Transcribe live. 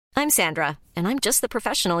I'm Sandra, and I'm just the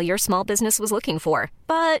professional your small business was looking for.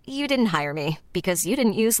 But you didn't hire me because you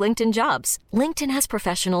didn't use LinkedIn Jobs. LinkedIn has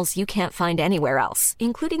professionals you can't find anywhere else,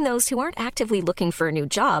 including those who aren't actively looking for a new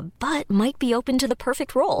job, but might be open to the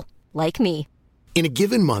perfect role, like me. In a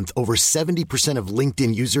given month, over 70% of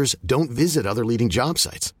LinkedIn users don't visit other leading job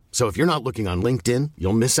sites. So if you're not looking on LinkedIn,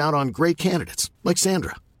 you'll miss out on great candidates like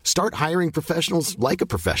Sandra. Start hiring professionals like a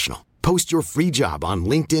professional. Post your free job on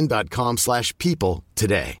linkedin.com/people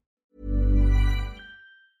today.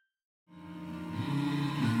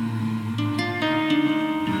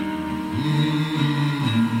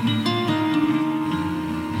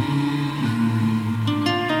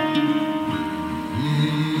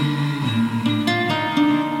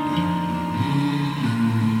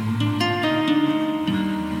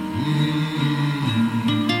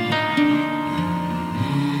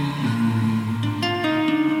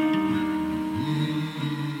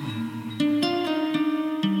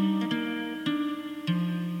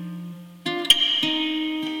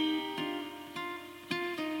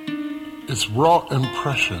 It's Raw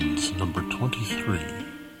Impressions number 23.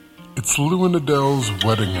 It's Lou and Adele's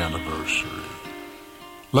wedding anniversary.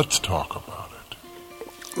 Let's talk about it.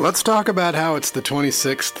 Let's talk about how it's the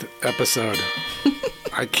 26th episode.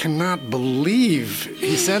 I cannot believe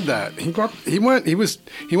he said that.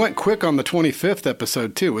 He went quick on the 25th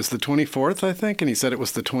episode too. It was the 24th, I think, and he said it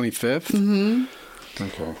was the 25th. Mm-hmm.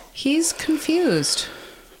 Okay. He's confused.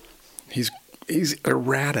 He's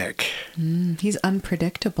erratic. He's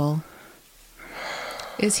unpredictable.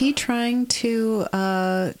 Is he trying to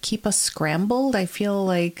keep us scrambled? I feel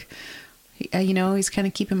like, he's kind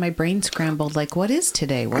of keeping my brain scrambled. Like, what is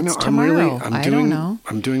today? What's tomorrow? I don't know.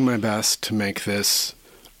 I'm doing my best to make this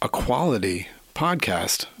a quality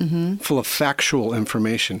podcast full of factual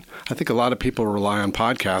information. I think a lot of people rely on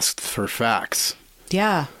podcasts for facts.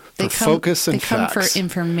 Yeah. They come for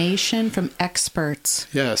information from experts.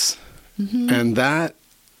 Yes. Mm-hmm. And that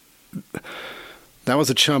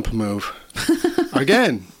was a chump move.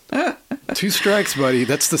 Again, 2 strikes, buddy.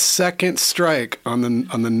 That's the second strike on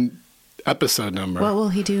the episode number. What will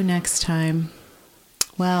he do next time?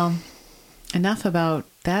 Well, enough about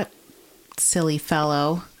that silly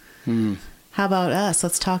fellow. How about us?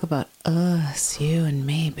 Let's talk about us, you and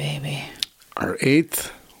me, baby. Our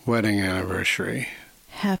 8th wedding anniversary.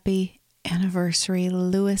 Happy anniversary,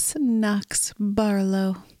 Louis Knox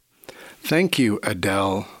Barlow. Thank you,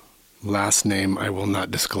 Adele. Last name I will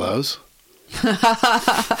not disclose.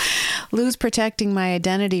 Lou's protecting my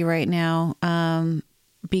identity right now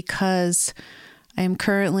because I'm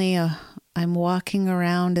currently I'm walking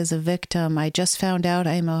around as a victim. I just found out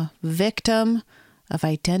I'm a victim of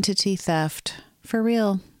identity theft. For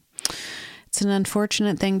real. It's an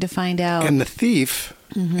unfortunate thing to find out. And the thief,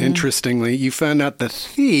 interestingly, you found out the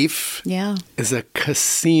thief is a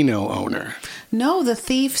casino owner. No, the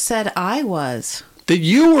thief said I was. That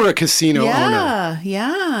you were a casino owner.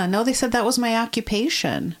 Yeah. No, they said that was my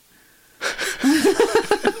occupation.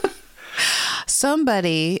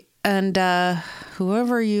 Somebody, and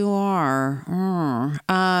whoever you are,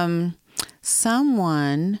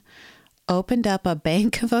 someone opened up a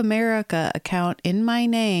Bank of America account in my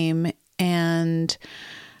name and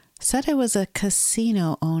said I was a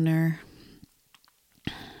casino owner.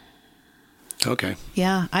 Okay.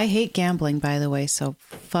 Yeah, I hate gambling, by the way, so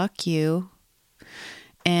fuck you.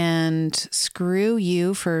 And screw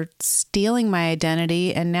you for stealing my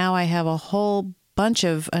identity. And now I have a whole bunch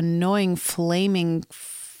of annoying, flaming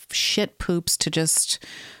shit poops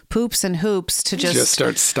and hoops to just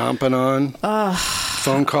start stomping on.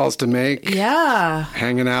 Phone calls to make. Yeah.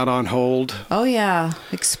 Hanging out on hold. Oh, yeah.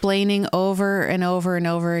 Explaining over and over and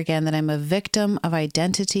over again that I'm a victim of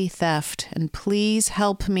identity theft. And please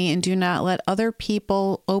help me and do not let other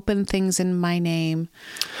people open things in my name.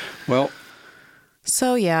 Well.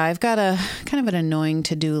 So, yeah, I've got a kind of an annoying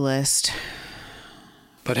to-do list.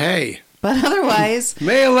 But hey. But otherwise,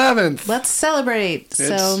 May 11th. Let's celebrate.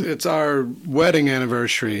 It's our wedding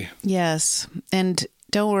anniversary. Yes. And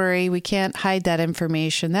don't worry, we can't hide that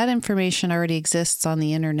information. That information already exists on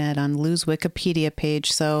the internet on Lou's Wikipedia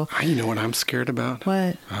page. So you know what I'm scared about?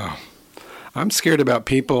 What? Oh, I'm scared about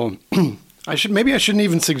people. Maybe I shouldn't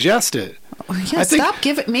even suggest it. Oh, yeah, stop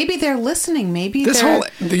giving. Maybe they're listening. Maybe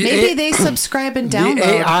they subscribe and download.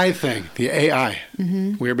 The AI thing. The AI.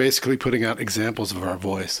 Mm-hmm. We're basically putting out examples of our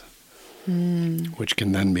voice, which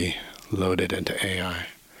can then be loaded into AI.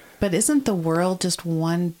 But isn't the world just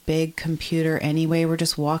one big computer anyway? We're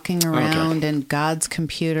just walking around in God's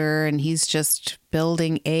computer and he's just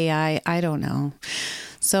building AI. I don't know.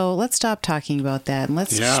 So let's stop talking about that. And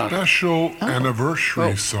let's special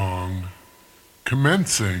anniversary song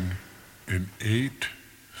commencing in 8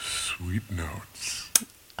 sweet notes.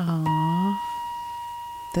 Aww.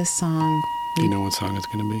 This song. Do you know what song it's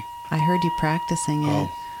going to be? I heard you practicing it. Oh.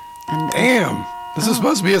 And Damn! This is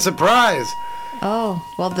supposed to be a surprise. Oh,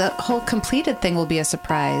 well, the whole completed thing will be a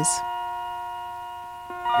surprise.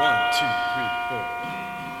 1, 2, 3, 4.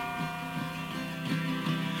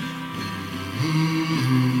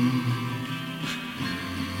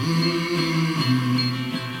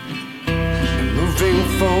 Moving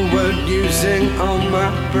forward using all my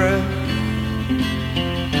breath.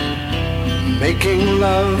 Making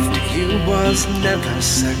love to you was never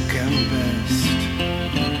second best.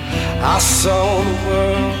 I saw the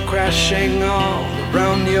world crashing all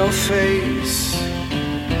around your face,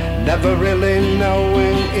 never really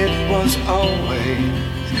knowing it was always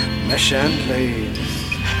mesh and lace.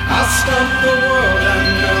 I'll stop the world and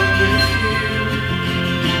melt with you.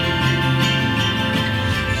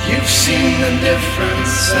 You've seen the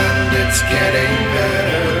difference and it's getting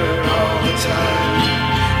better all the time.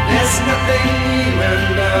 There's nothing you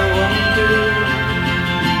and I won't do.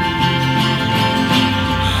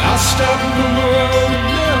 I'll stop the world and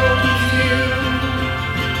melt with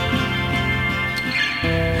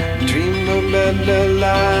you. Dream of better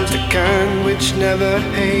lives, the kind which never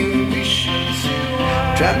hate.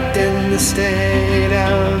 Trapped in the state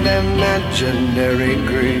of imaginary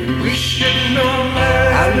grief. We should know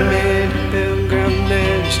better. I made a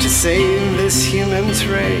pilgrimage to save this human's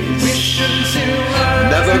race. We should do better.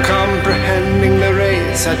 Never comprehending the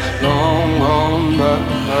race had long on the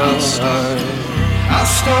side. I'll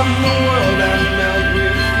stop the world and melt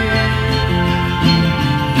with you.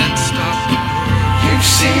 Let's stop the world. You've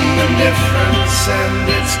seen the difference and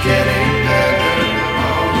it's getting better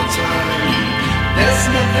all the time. There's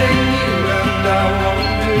nothing you and I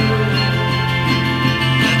won't do.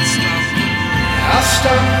 Let's stop the world. I'll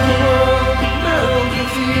stop the world and melt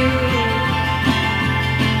with you.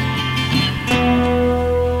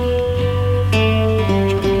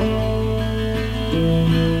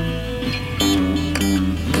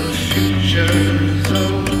 The future's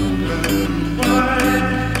open wide.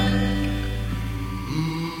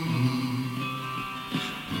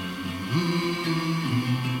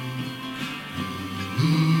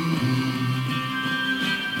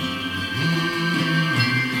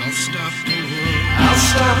 I'll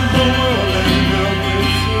stop the world and melt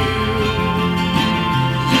with you.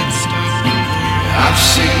 Let's stop the world. I've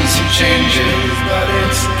seen some changes, but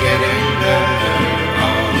it's getting better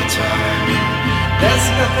all the time. There's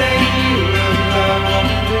nothing you and I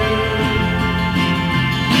won't do.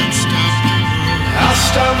 Let's stop the world. I'll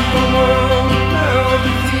stop the world and melt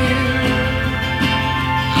with you.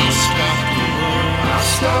 I'll stop the world. I'll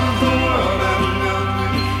stop the world and melt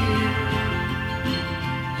with you.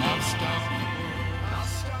 I'll stop the world. I'll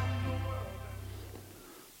stop the world.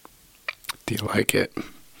 Do you like it?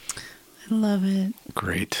 I love it.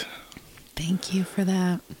 Great. Thank you for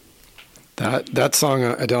that. That song,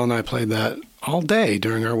 Adele and I played that all day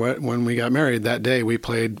during our when we got married. That day we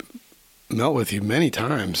played Melt With You many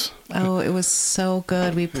times. Oh, it was so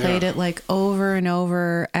good. We played it like over and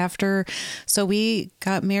over after. So we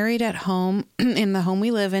got married at home in the home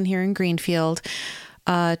we live in here in Greenfield.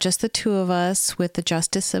 Just the two of us with the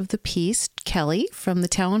Justice of the Peace, Kelly, from the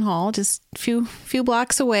town hall, just a few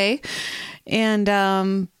blocks away. And,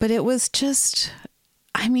 but it was just,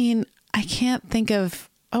 I mean, I can't think of,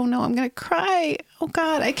 oh no, I'm going to cry. Oh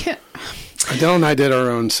God, I can't. Adele and I did our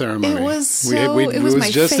own ceremony. It was so, it was my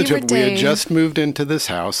just favorite day. We had just moved into this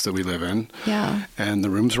house that we live in. Yeah. And the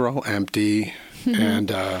rooms were all empty. And,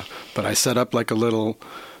 but I set up like a little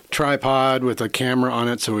tripod with a camera on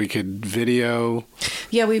it so we could video.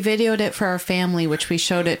 Yeah, we videoed it for our family, which we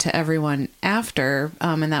showed it to everyone after.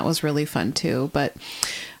 And that was really fun too. But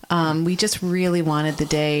we just really wanted the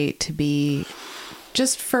day to be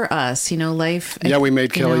just for us, life. Yeah, we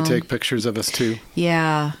made Kelly take pictures of us too.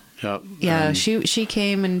 Yeah. Yep. Yeah, she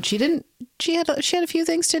came and she had a few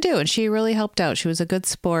things to do and she really helped out. She was a good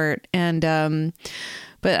sport. And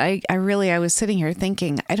but I was sitting here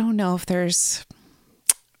thinking, I don't know if there's,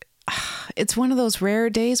 it's one of those rare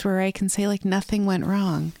days where I can say like nothing went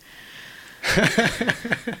wrong.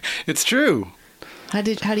 It's true. How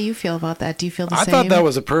do you feel about that? Do you feel the same? I thought that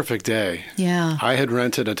was a perfect day. Yeah. I had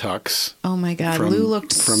rented a tux. Oh my God. Lou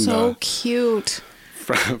looked so cute.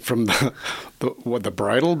 From the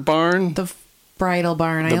bridal barn? The bridal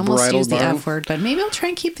barn. I almost used the F word, but maybe I'll try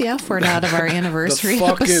and keep the F word out of our anniversary the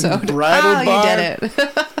fucking episode. Bridal barn? You did it.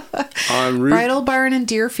 Bridal barn in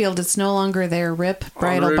Deerfield. It's no longer there. RIP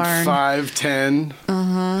Bridal barn. 510.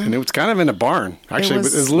 And it was kind of in a barn. Actually, it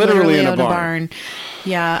was literally in a out barn.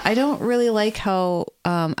 Yeah, I don't really like how,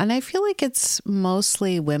 and I feel like it's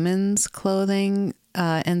mostly women's clothing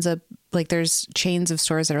ends up like there's chains of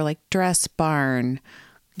stores that are like Dress Barn,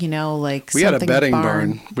 like we had a something bedding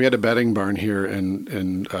barn. We had a bedding barn here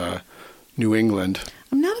in New England.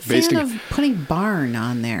 I'm not a fan of putting barn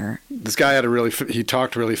on there. This guy had he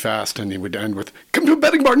talked really fast, and he would end with, "Come to a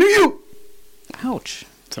bedding barn near you." Ouch.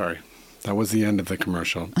 Sorry. That was the end of the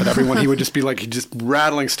commercial. But everyone, he would just be like, he just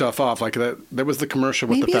rattling stuff off. Like that was the commercial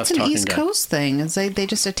with the fast talking guy. Maybe it's an East Coast thing. Is they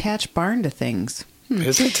just attach barn to things.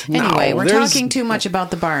 Is it? Anyway, we're talking too much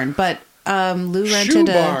about the barn. But Lou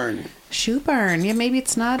rented shoe barn. Yeah, maybe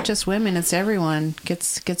it's not just women. It's everyone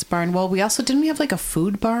gets barn. Well, didn't we have like a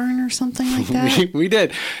food barn or something like that? we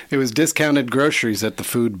did. It was discounted groceries at the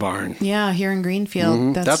food barn. Yeah, here in Greenfield.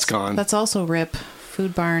 Mm-hmm. That's gone. That's also RIP,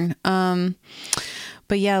 food barn.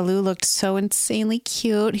 But yeah, Lou looked so insanely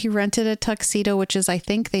cute. He rented a tuxedo, which is, I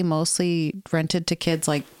think they mostly rented to kids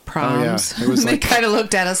like proms. Oh, yeah. It was they kind of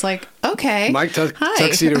looked at us like, okay. Mike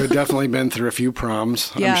Tuxedo had definitely been through a few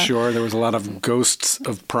proms. Yeah. I'm sure there was a lot of ghosts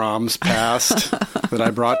of proms past that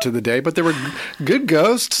I brought to the day, but they were good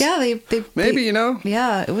ghosts. Yeah, maybe.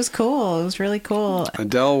 Yeah, it was cool. It was really cool.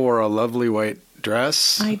 Adele wore a lovely white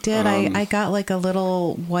dress. I did. I got like a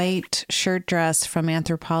little white shirt dress from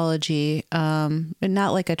Anthropology.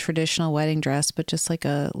 Not like a traditional wedding dress, but just like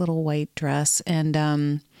a little white dress. And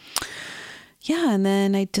and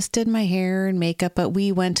then I just did my hair and makeup, but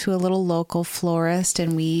we went to a little local florist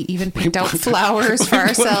and we even picked out flowers for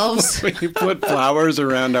ourselves. We put flowers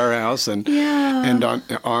around our house and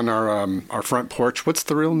on our front porch. What's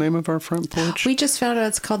the real name of our front porch? We just found out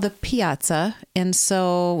it's called the Piazza. And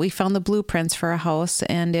so we found the blueprints for a house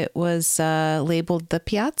and it was labeled the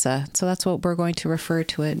Piazza. So that's what we're going to refer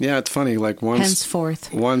to it. Yeah, it's funny. Like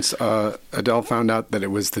henceforth. Once Adele found out that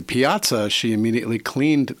it was the Piazza, she immediately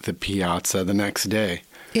cleaned the Piazza the next day.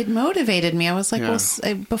 It motivated me. I was like,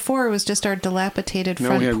 before it was just our dilapidated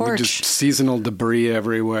front porch. Just seasonal debris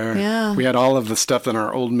everywhere. Yeah. We had all of the stuff in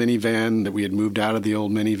our old minivan that we had moved out of the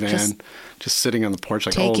old minivan, just sitting on the porch,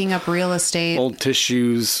 like taking up real estate. Old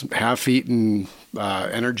tissues, half-eaten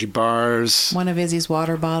energy bars. One of Izzy's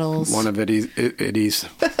water bottles. One of Eddie's.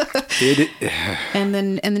 And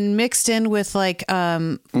then mixed in with like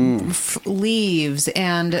leaves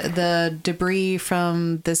and the debris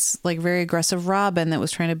from this like very aggressive robin that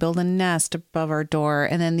was trying to build a nest above our door,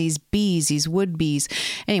 and then these bees, these wood bees.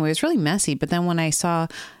 Anyway, it was really messy. But then when I saw,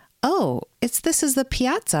 this is the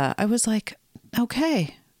Piazza, I was like,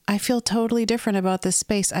 okay, I feel totally different about this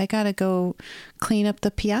space. I gotta go clean up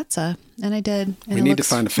the Piazza, and I did. And we need to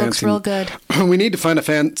find a fancy. Looks real good. We need to find a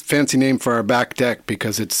fancy name for our back deck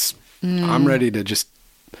because it's. I'm ready to just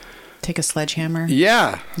take a sledgehammer.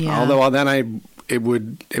 Yeah. Although then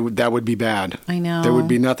that would be bad. I know. There would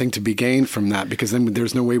be nothing to be gained from that because then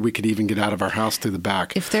there's no way we could even get out of our house through the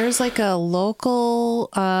back. If there's like a local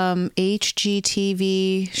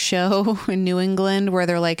HGTV show in New England where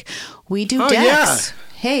they're like, we do decks. Yeah.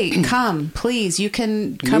 Hey, come, please. You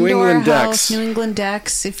can come to our house, New England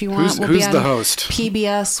Decks, if you want. Who's the host?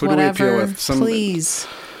 PBS, Who whatever. Do we appeal with?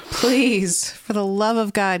 Please, for the love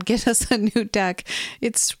of God, get us a new deck.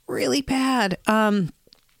 It's really bad.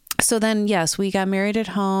 So then, yes, we got married at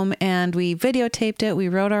home and we videotaped it. We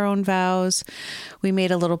wrote our own vows. We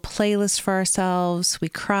made a little playlist for ourselves. We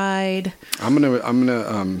cried. I'm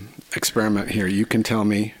gonna experiment here. You can tell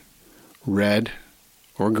me red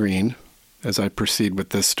or green as I proceed with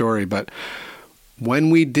this story. But when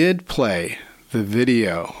we did play the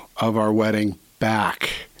video of our wedding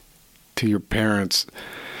back to your parents,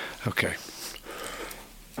 okay,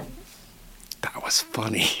 that was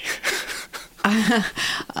funny. I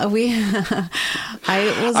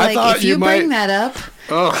was like, if you bring that up.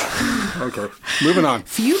 Oh, okay. Moving on.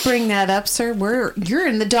 If you bring that up, sir, you're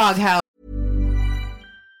in the doghouse.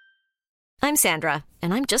 I'm Sandra,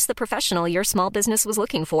 and I'm just the professional your small business was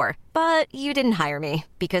looking for. But you didn't hire me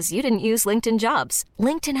because you didn't use LinkedIn Jobs.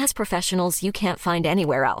 LinkedIn has professionals you can't find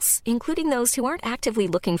anywhere else, including those who aren't actively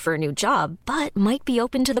looking for a new job, but might be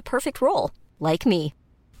open to the perfect role, like me.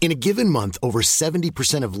 In a given month, over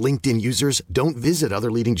 70% of LinkedIn users don't visit other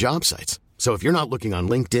leading job sites. So if you're not looking on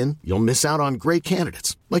LinkedIn, you'll miss out on great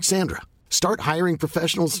candidates like Sandra. Start hiring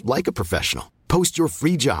professionals like a professional. Post your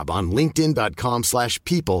free job on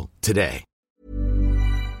linkedin.com/people today.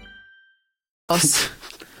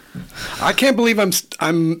 I can't believe I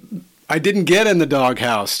didn't get in the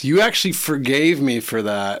doghouse. You actually forgave me for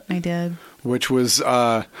that. I did. Which was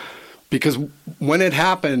because when it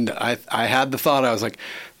happened, I had the thought, I was like,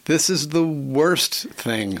 This is the worst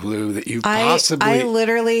thing, Lou, that you possibly I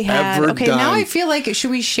literally had. ever Okay, done. now I feel like should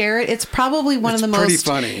we share it? It's probably one of the pretty most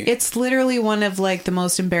funny. It's literally one of like the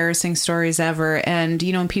most embarrassing stories ever. And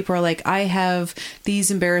you know, when people are like, I have these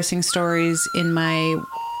embarrassing stories in my.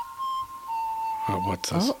 Oh, what's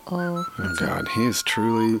this? Oh God, he is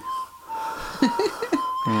truly.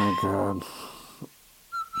 Oh God.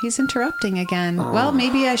 He's interrupting again. Well,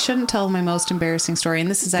 maybe I shouldn't tell my most embarrassing story. And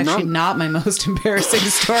this is actually not my most embarrassing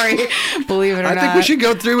story, believe it or not. I think we should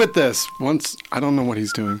go through with this. Once, I don't know what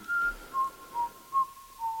he's doing.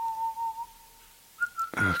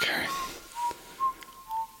 Okay.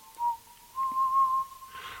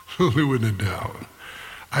 Lou and Adele,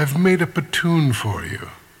 I've made up a tune for you.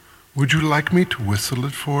 Would you like me to whistle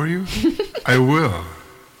it for you? I will.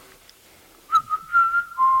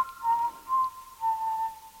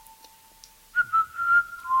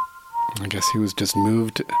 I guess he was just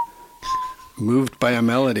moved by a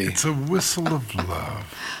melody. It's a whistle of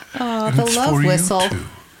love. Oh, and the it's love for whistle. You too.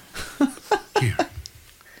 Here.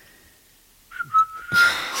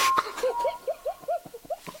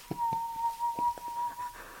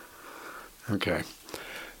 Okay.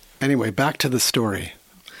 Anyway, back to the story.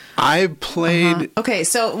 I played. Okay,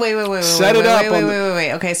 so wait. Set it up.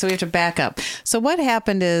 Wait. Okay, so we have to back up. So what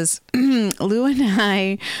happened is Lou and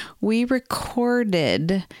I, we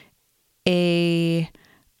recorded a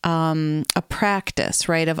practice,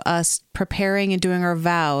 right, of us preparing and doing our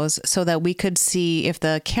vows so that we could see if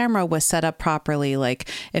the camera was set up properly, like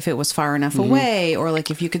if it was far enough away, or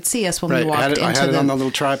like if you could see us when we walked into I had it on the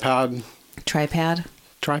little tripod. Tripod?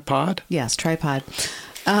 Tripod? Yes, tripod.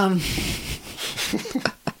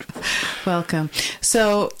 Welcome.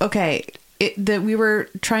 So, okay, we were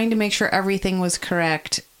trying to make sure everything was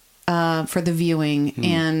correct for the viewing.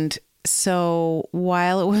 And so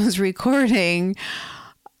while it was recording,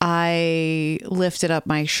 I lifted up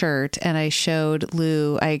my shirt and I showed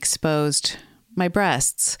Lou, I exposed my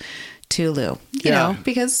breasts to Lou, you know,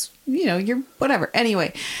 because, you know, you're whatever.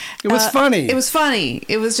 Anyway. It was funny. It was funny.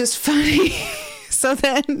 It was just funny. So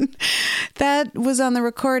then that was on the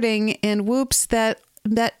recording and whoops, that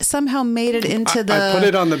somehow made it into I put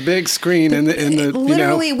it on the big screen in the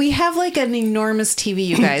literally, you know, we have like an enormous TV,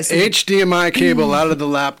 you guys. HDMI cable out of the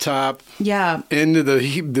laptop. Yeah. Into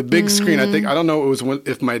the big screen. I don't know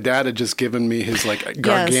if my dad had just given me his like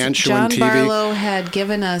gargantuan John TV. Barlow had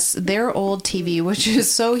given us their old TV, which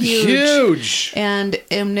is so huge. Huge. And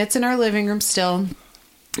it's in our living room still.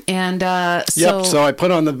 And so I put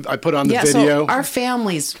on the video. So our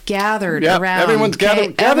families gathered around. Everyone's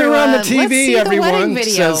gathered. Gather around the TV, everyone,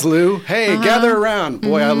 says Lou. Hey, gather around.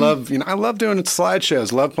 Boy, I love doing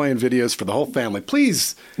slideshows. Love playing videos for the whole family.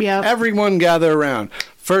 Please, everyone gather around.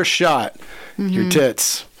 First shot, your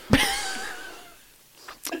tits.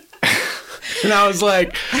 And I was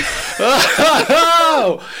like,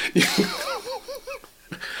 oh.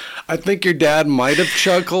 I think your dad might have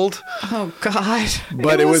chuckled. Oh, God.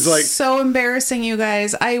 But it was like so embarrassing, you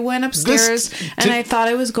guys. I went upstairs and I thought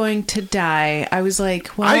I was going to die. I was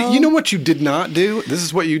like, well. You know what you did not do? This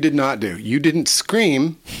is what you did not do. You didn't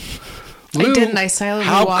scream. Lou, I didn't. I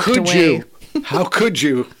silently walked away. How could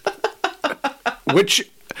you?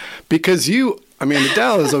 Because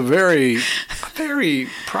Adele is a very, very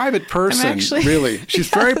private person, really. She's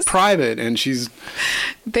very private, and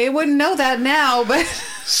They wouldn't know that now, but...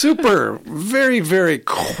 super, very, very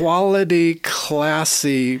quality,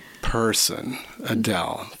 classy person,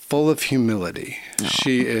 Adele. Full of humility. Oh.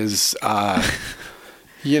 She is,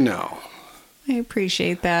 I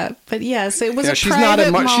appreciate that. But yes, it was a she's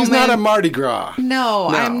private moment. She's not a Mardi Gras. No,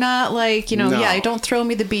 I'm not like, don't throw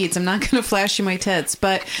me the beads. I'm not going to flash you my tits.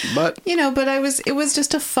 But it was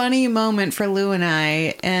just a funny moment for Lou and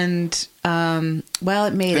I. And, it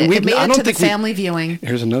made it. It made it to the family viewing.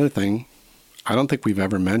 Here's another thing. I don't think we've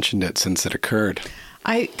ever mentioned it since it occurred.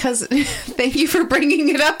 Because thank you for bringing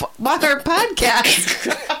it up on our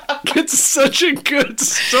podcast. It's such a good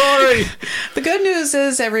story. The good news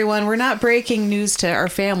is, everyone, we're not breaking news to our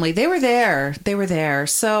family. They were there.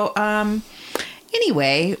 So,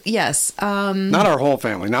 anyway, yes. Not our whole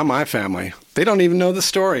family, not my family. They don't even know the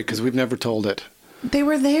story because we've never told it. They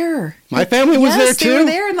were there. My family was there too? They were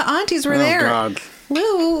there and the aunties were there. Oh, God.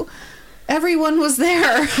 Lou, everyone was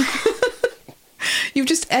there. You've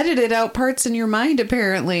just edited out parts in your mind,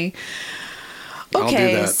 apparently.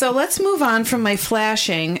 Okay, so let's move on from my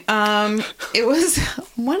flashing. It was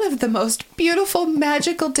one of the most beautiful,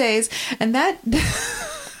 magical days, and the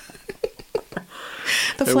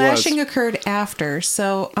flashing occurred after.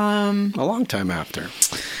 So, a long time after.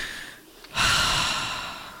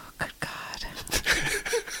 Good God!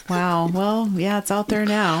 Wow. Well, yeah, it's out there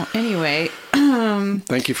now. Anyway,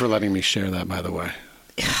 Thank you for letting me share that, by the way.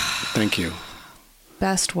 Thank you.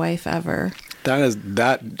 Best wife ever.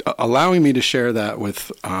 Allowing me to share that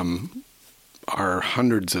with our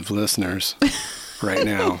hundreds of listeners right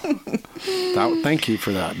now. Thank you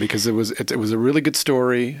for that, because it was a really good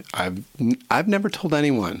story. I've never told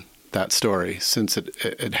anyone that story since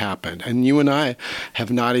it happened, and you and I have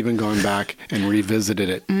not even gone back and revisited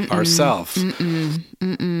it ourselves.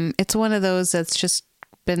 It's one of those that's just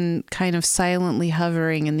been kind of silently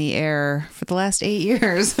hovering in the air for the last 8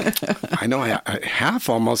 years. I know, I half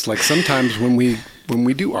almost, like sometimes when we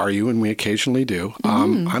do argue, and we occasionally do,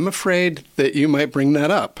 I'm afraid that you might bring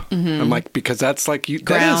that up. I'm like, because that's like you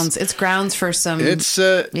grounds. It's grounds for some. It's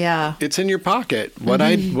It's in your pocket. What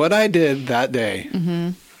I did that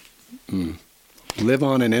day. Live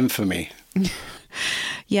on in infamy.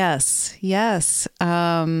 Yes.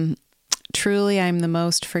 Truly, I'm the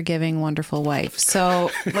most forgiving, wonderful wife.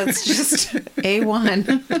 So let's just A1.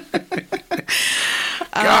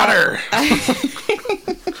 Got her.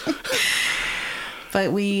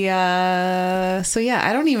 But so yeah,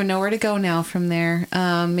 I don't even know where to go now from there.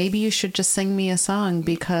 Maybe you should just sing me a song,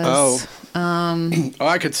 because...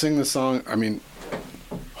 I could sing the song. I mean,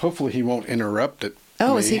 hopefully he won't interrupt it.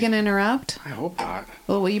 Oh, is he going to interrupt? I hope not.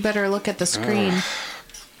 Well, you better look at the screen.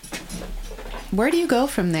 Where do you go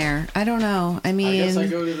from there? I don't know. I mean, I guess I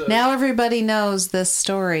go to now everybody knows this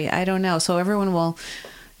story. I don't know. So everyone will,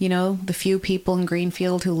 the few people in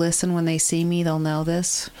Greenfield who listen when they see me, they'll know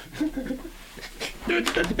this.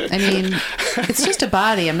 I mean, it's just a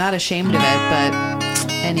body. I'm not ashamed of it, but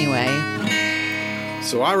anyway.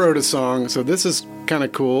 So I wrote a song. So this is kind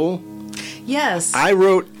of cool. Yes. I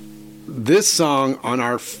wrote this song on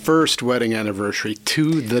our first wedding anniversary,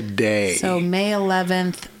 to the day. So May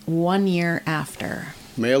 11th, 1 year after.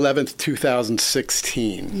 May 11th,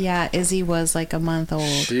 2016. Yeah, Izzy was like a month old.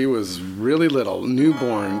 She was really little,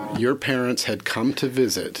 newborn. Your parents had come to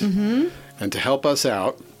visit and to help us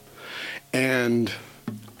out. And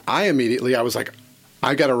I was like,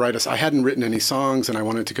 I got to write I hadn't written any songs, and I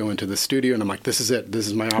wanted to go into the studio, and I'm like, this is it. This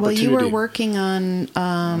is my opportunity. Well, you were working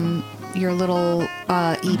on your little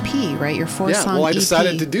EP, right? Your 4-song EP. Yeah, well, I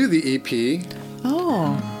decided to do the EP.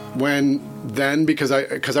 Oh. Because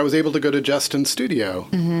I was able to go to Justin's studio.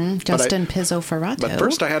 Justin Pizzoferrato. But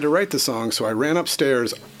first I had to write the song, so I ran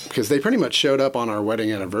upstairs, because they pretty much showed up on our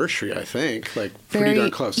wedding anniversary, I think. Like, pretty darn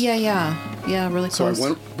close. Yeah, really close.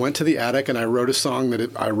 So I went to the attic, and I wrote a song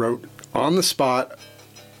that I wrote on the spot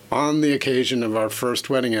on the occasion of our first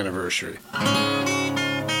wedding anniversary.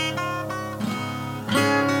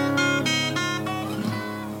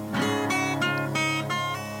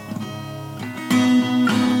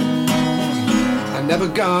 I never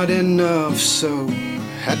got enough, so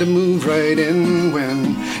had to move right in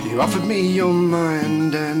when you offered me your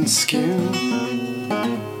mind and skin.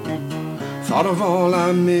 Thought of all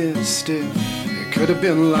I missed if it could have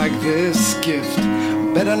been like this gift.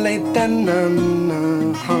 Better late than none.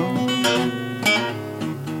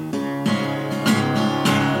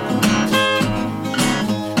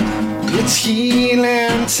 It's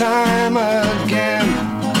healing time again,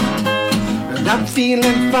 and I'm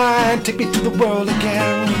feeling fine. Take me to the world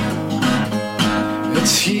again.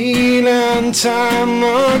 It's healing time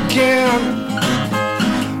again.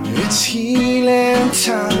 It's healing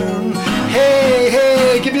time.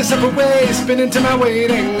 Hey, give yourself away, spin into my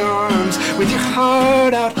waiting arms. With your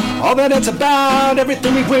heart out, all that it's about,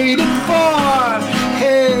 everything we waited for.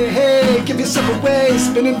 Hey, give yourself away,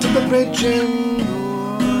 spin into the raging void.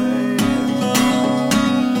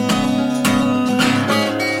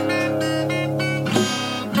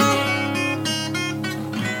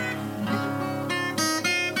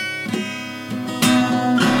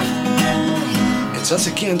 It's us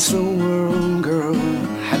against the world, girl.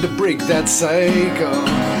 Had to break that cycle,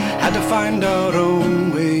 had to find our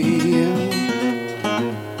own way in.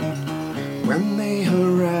 When they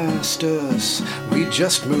harassed us, we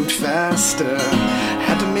just moved faster,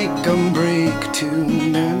 had to make them break to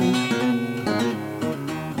mend.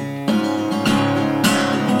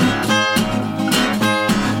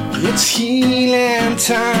 It's healing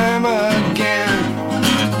time again,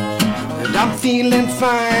 and I'm feeling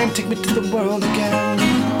fine. Take me to the world again.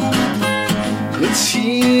 It's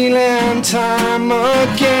healing time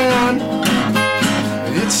again.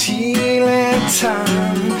 It's healing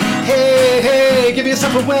time. Hey, give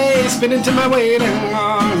yourself away, spin into my waiting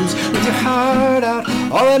arms. With your heart out,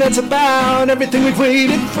 all that it's about, everything we've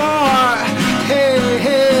waited for.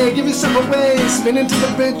 Hey, give yourself away, spin into the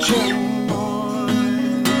raging void.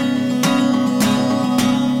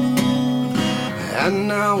 And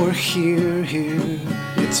now we're here.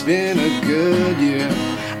 It's been a good year.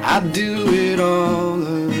 I'd do it all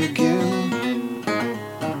again.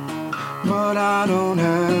 But I don't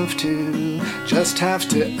have to, just have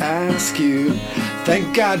to ask you.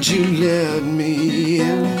 Thank God you let me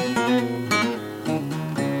in.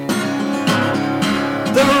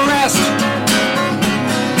 The rest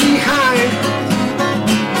behind,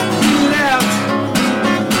 we left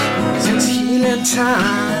since healing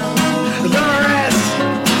time. The rest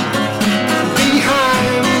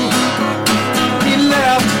behind, we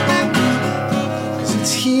left 'cause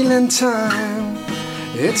it's healing time.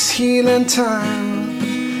 It's healing time.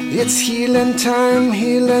 It's healing time,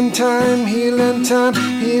 healing time, healing time,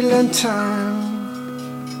 healing time.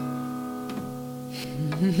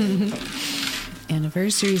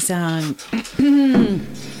 Anniversary song.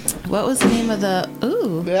 What was the name of the...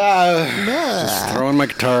 Ooh. Just throwing my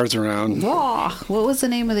guitars around. What was the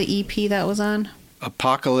name of the EP that was on?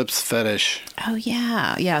 Apocalypse Fetish. Oh,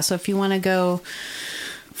 yeah. Yeah, so if you want to go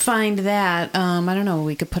find that, I don't know,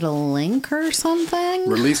 we could put a link or something?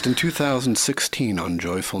 Released in 2016 on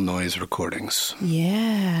Joyful Noise Recordings.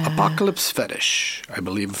 Yeah. Apocalypse Fetish, I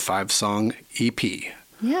believe, a 5-song EP.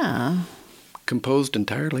 Yeah. Composed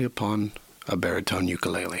entirely upon a baritone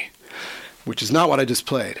ukulele, which is not what I just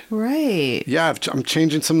played. Right. Yeah, I'm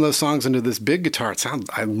changing some of those songs into this big guitar.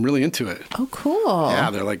 I'm really into it. Oh, cool. Yeah,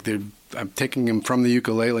 I'm taking them from the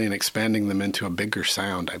ukulele and expanding them into a bigger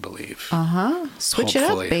sound, I believe. Switch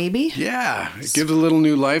Hopefully. it up, baby. Yeah, it gives a little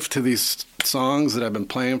new life to these songs that I've been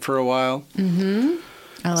playing for a while. Mm-hmm.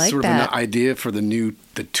 I like sort that. of an idea for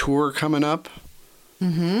the tour coming up.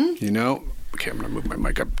 Mm-hmm. You know? Okay, I'm going to move my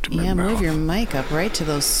mic up to my mouth. Yeah, move your mic up right to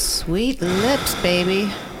those sweet lips,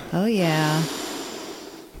 baby. Oh, yeah.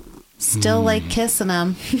 Still like kissing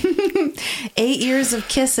them. 8 years of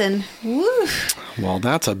kissing. Woo. Well,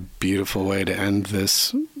 that's a beautiful way to end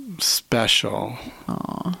this special.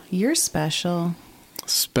 Oh, you're special.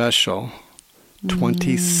 Special.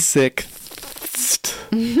 26th.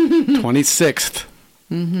 26th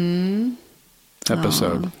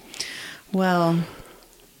episode. Aww. Well,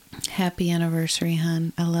 happy anniversary,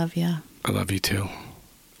 hon. I love you. I love you too.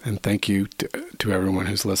 And thank you to everyone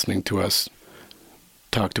who's listening to us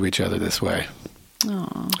talk to each other this way.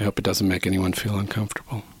 Aww. I hope it doesn't make anyone feel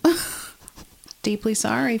uncomfortable. Deeply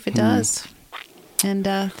sorry if it does. And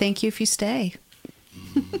thank you if you stay.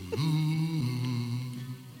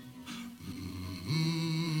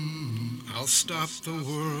 I'll stop the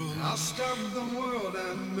world. I'll stop the world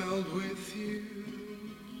and melt with you.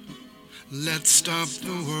 Let's stop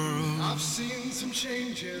the world. I've seen some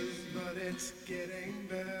changes, but it's getting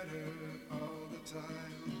better all the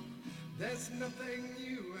time. There's nothing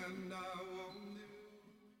you and I won't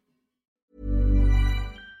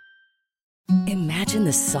do. Imagine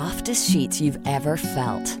the softest sheets you've ever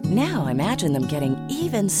felt. Now imagine them getting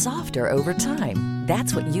even softer over time.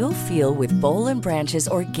 That's what you'll feel with Boll & Branch's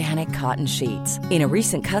organic cotton sheets. In a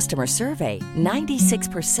recent customer survey,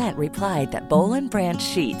 96% replied that Boll & Branch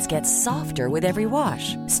sheets get softer with every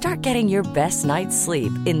wash. Start getting your best night's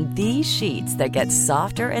sleep in these sheets that get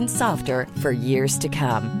softer and softer for years to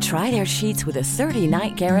come. Try their sheets with a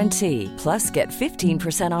 30-night guarantee. Plus, get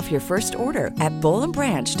 15% off your first order at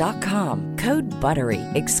bollandbranch.com. Code BUTTERY.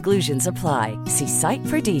 Exclusions apply. See site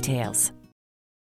for details.